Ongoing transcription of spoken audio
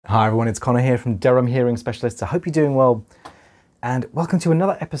Hi everyone, it's Connor here from Durham Hearing Specialists. I hope you're doing well, and welcome to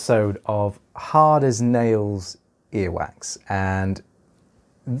another episode of Hard as Nails earwax. And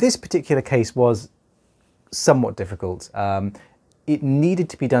this particular case was somewhat difficult. It needed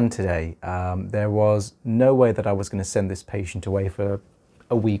to be done today. There was no way that I was going to send this patient away for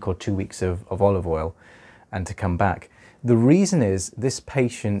a week or 2 weeks of olive oil and to come back. The reason is this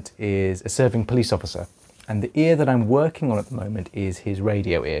patient is a serving police officer. And the ear that I'm working on at the moment is his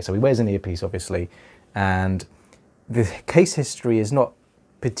radio ear. So he wears an earpiece, obviously, and the case history is not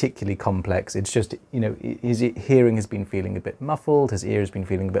particularly complex. It's just, his hearing has been feeling a bit muffled, his ear has been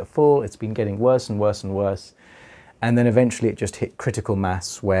feeling a bit full, it's been getting worse and worse and worse. And then eventually it just hit critical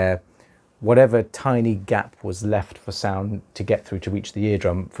mass where whatever tiny gap was left for sound to get through to reach the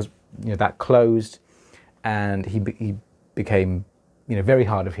eardrum, that closed, and he became very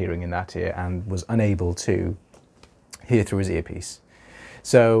hard of hearing in that ear and was unable to hear through his earpiece.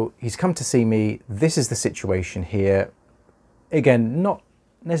 So he's come to see me. This is the situation here. Again, not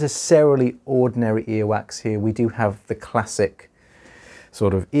necessarily ordinary earwax here. We do have the classic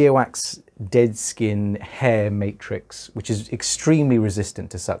sort of earwax dead skin hair matrix, which is extremely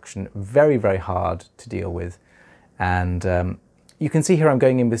resistant to suction, very, very hard to deal with. And you can see here I'm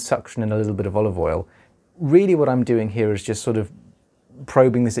going in with suction and a little bit of olive oil. Really what I'm doing here is just sort of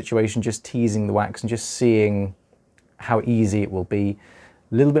probing the situation, just teasing the wax and just seeing how easy it will be.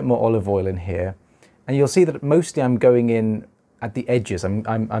 A little bit more olive oil in here. And you'll see that mostly I'm going in at the edges.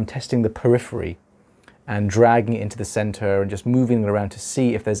 I'm testing the periphery and dragging it into the center and just moving it around to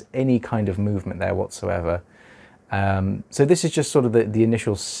see if there's any kind of movement there whatsoever. So this is just sort of the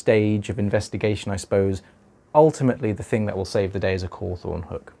initial stage of investigation, I suppose. Ultimately, the thing that will save the day is a Cawthorn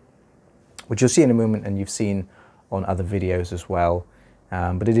hook, which you'll see in a moment and you've seen on other videos as well.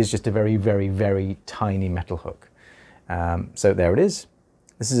 But it is just a very, very, very tiny metal hook. So there it is.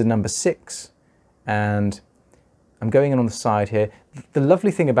 This is a number 6, and I'm going in on the side here. The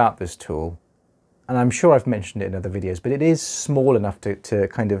lovely thing about this tool, and I'm sure I've mentioned it in other videos, but it is small enough to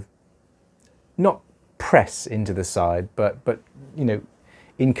kind of not press into the side, but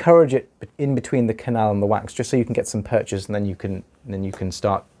encourage it in between the canal and the wax, just so you can get some purchase, and then you can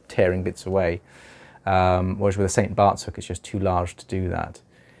start tearing bits away. Whereas with a St. Bart's hook, it's just too large to do that.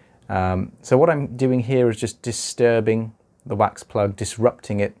 So what I'm doing here is just disturbing the wax plug,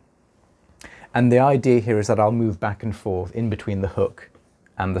 disrupting it. And the idea here is that I'll move back and forth in between the hook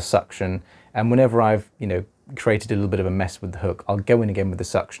and the suction. And whenever I've, created a little bit of a mess with the hook, I'll go in again with the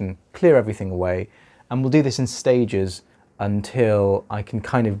suction, clear everything away. And we'll do this in stages until I can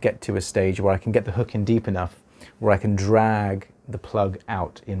kind of get to a stage where I can get the hook in deep enough where I can drag the plug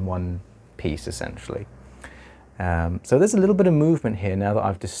out in one piece, essentially. So there's a little bit of movement here now that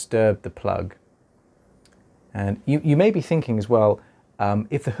I've disturbed the plug. And you may be thinking as well,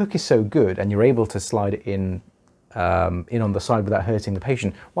 if the hook is so good and you're able to slide it in on the side without hurting the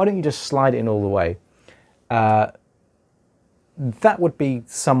patient, why don't you just slide it in all the way? That would be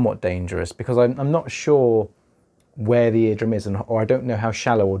somewhat dangerous because I'm not sure where the eardrum is, or I don't know how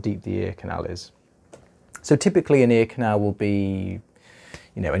shallow or deep the ear canal is. So typically an ear canal will be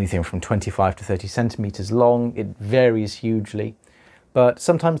anything from 25 to 30 centimeters long. It varies hugely, but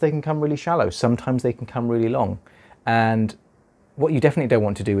sometimes they can come really shallow, sometimes they can come really long. And what you definitely don't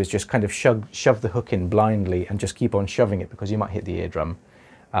want to do is just kind of shove the hook in blindly and just keep on shoving it, because you might hit the eardrum.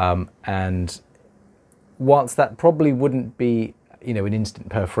 And whilst that probably wouldn't be, an instant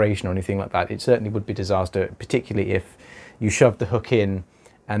perforation or anything like that, it certainly would be disaster, particularly if you shoved the hook in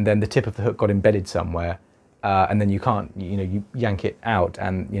and then the tip of the hook got embedded somewhere. And then you can't, you yank it out,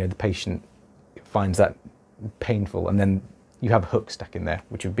 and the patient finds that painful, and then you have a hook stuck in there,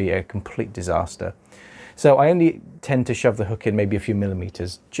 which would be a complete disaster. So I only tend to shove the hook in maybe a few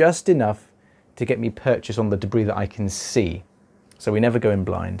millimeters, just enough to get me purchase on the debris that I can see. So we never go in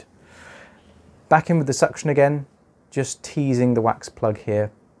blind. Back in with the suction again, just teasing the wax plug here.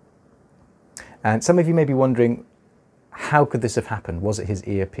 And some of you may be wondering, how could this have happened? Was it his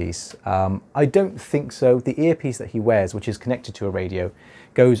earpiece? I don't think so. The earpiece that he wears, which is connected to a radio,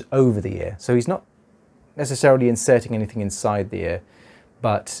 goes over the ear. So he's not necessarily inserting anything inside the ear.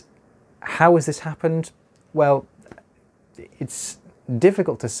 But how has this happened? Well, it's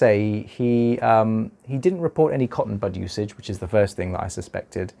difficult to say. He didn't report any cotton bud usage, which is the first thing that I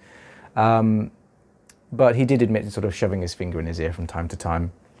suspected. But he did admit to sort of shoving his finger in his ear from time to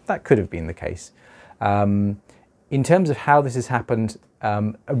time. That could have been the case. In terms of how this has happened,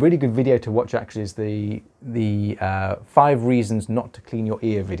 a really good video to watch actually is the 5 reasons not to clean your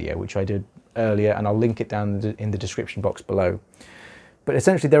ear video, which I did earlier, and I'll link it down in the description box below. But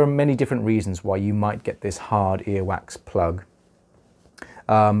essentially there are many different reasons why you might get this hard earwax plug.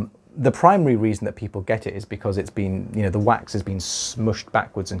 The primary reason that people get it is because it's been, the wax has been smushed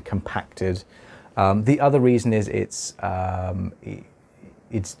backwards and compacted. The other reason is it's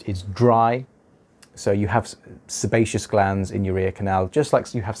dry. So you have sebaceous glands in your ear canal, just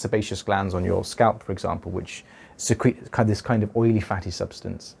like you have sebaceous glands on your scalp, for example, which secrete this kind of oily fatty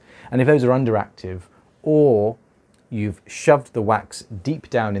substance. And if those are underactive, or you've shoved the wax deep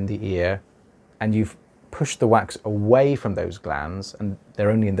down in the ear and you've pushed the wax away from those glands, and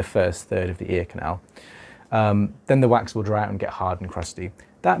they're only in the first third of the ear canal, then the wax will dry out and get hard and crusty.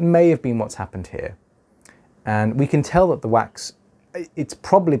 That may have been what's happened here. And we can tell that the wax, it's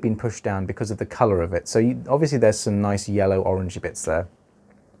probably been pushed down because of the color of it. So obviously there's some nice yellow orangey bits there.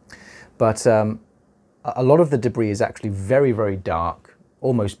 But a lot of the debris is actually very, very dark,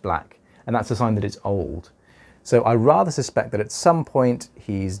 almost black. And that's a sign that it's old. So I rather suspect that at some point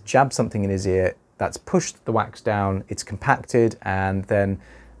he's jabbed something in his ear, that's pushed the wax down, it's compacted, and then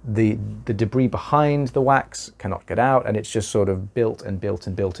the debris behind the wax cannot get out, and it's just sort of built and built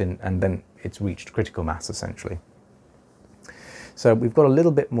and built in, and then it's reached critical mass essentially. So we've got a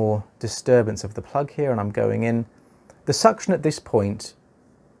little bit more disturbance of the plug here, and I'm going in. The suction at this point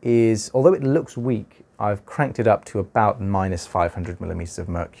is, although it looks weak, I've cranked it up to about minus 500 millimeters of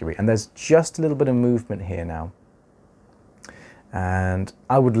mercury, and there's just a little bit of movement here now. And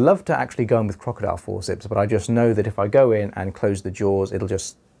I would love to actually go in with crocodile forceps, but I just know that if I go in and close the jaws, it'll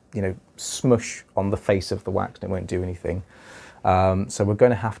just, smush on the face of the wax and it won't do anything. So we're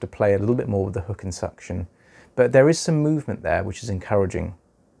going to have to play a little bit more with the hook and suction. But there is some movement there, which is encouraging.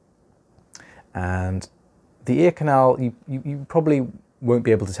 And the ear canal, you probably won't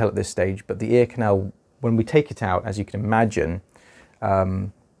be able to tell at this stage, but the ear canal, when we take it out, as you can imagine,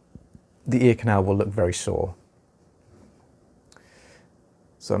 the ear canal will look very sore.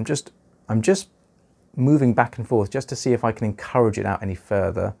 So I'm just moving back and forth just to see if I can encourage it out any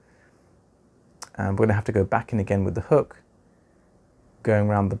further. And we're going to have to go back in again with the hook, going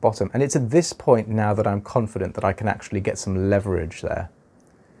around the bottom. And it's at this point now that I'm confident that I can actually get some leverage there.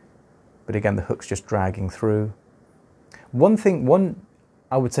 But again, the hook's just dragging through. One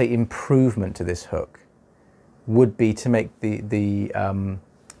I would say improvement to this hook would be to make the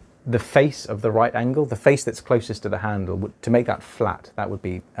face of the right angle, the face that's closest to the handle, to make that flat. That would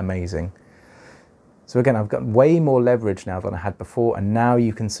be amazing. So again, I've got way more leverage now than I had before, and now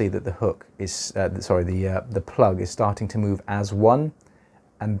you can see that the hook is, the plug is starting to move as one,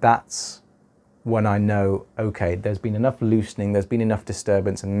 and that's when I know, okay, there's been enough loosening, there's been enough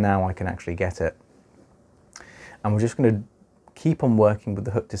disturbance, and now I can actually get it. And we're just going to keep on working with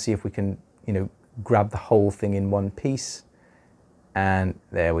the hook to see if we can, grab the whole thing in one piece. And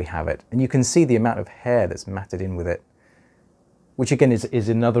there we have it. And you can see the amount of hair that's matted in with it, which again is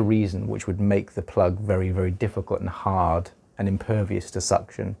another reason which would make the plug very, very difficult and hard and impervious to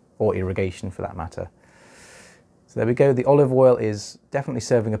suction or irrigation for that matter. So there we go. The olive oil is definitely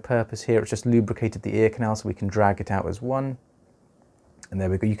serving a purpose here. It's just lubricated the ear canal so we can drag it out as one. And there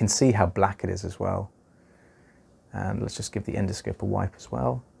we go. You can see how black it is as well. And let's just give the endoscope a wipe as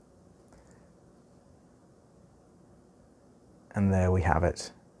well. And there we have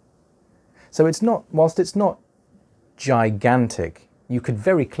it. So it's not, whilst it's not gigantic, you could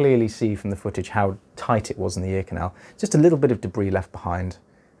very clearly see from the footage how tight it was in the ear canal. Just a little bit of debris left behind,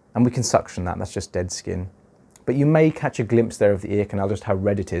 and we can suction that, that's just dead skin. But you may catch a glimpse there of the ear canal, just how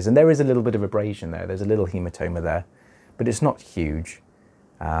red it is, and there is a little bit of abrasion there, there's a little hematoma there, but it's not huge.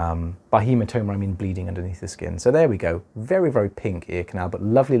 By hematoma I mean bleeding underneath the skin. So there we go, very, very pink ear canal, but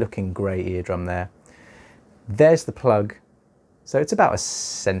lovely looking grey eardrum there. There's the plug. So it's about 1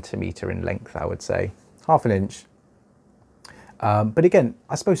 centimetre in length, I would say, ½ an inch. But again,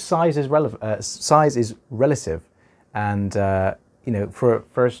 I suppose size is relative, and for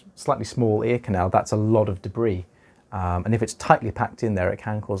a slightly small ear canal, that's a lot of debris. And if it's tightly packed in there, it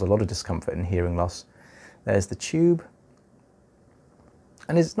can cause a lot of discomfort and hearing loss. There's the tube.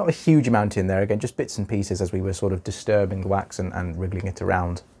 And there's not a huge amount in there, again, just bits and pieces as we were sort of disturbing the wax and wriggling it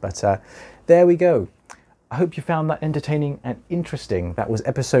around. But there we go. I hope you found that entertaining and interesting. That was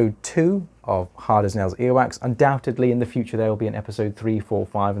episode 2 of Hard as Nails Earwax. Undoubtedly in the future there will be an episode 3, 4,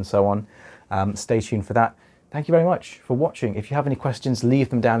 5 and so on. Stay tuned for that. Thank you very much for watching. If you have any questions, leave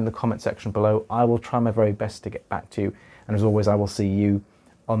them down in the comment section below. I will try my very best to get back to you. And as always, I will see you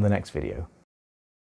on the next video.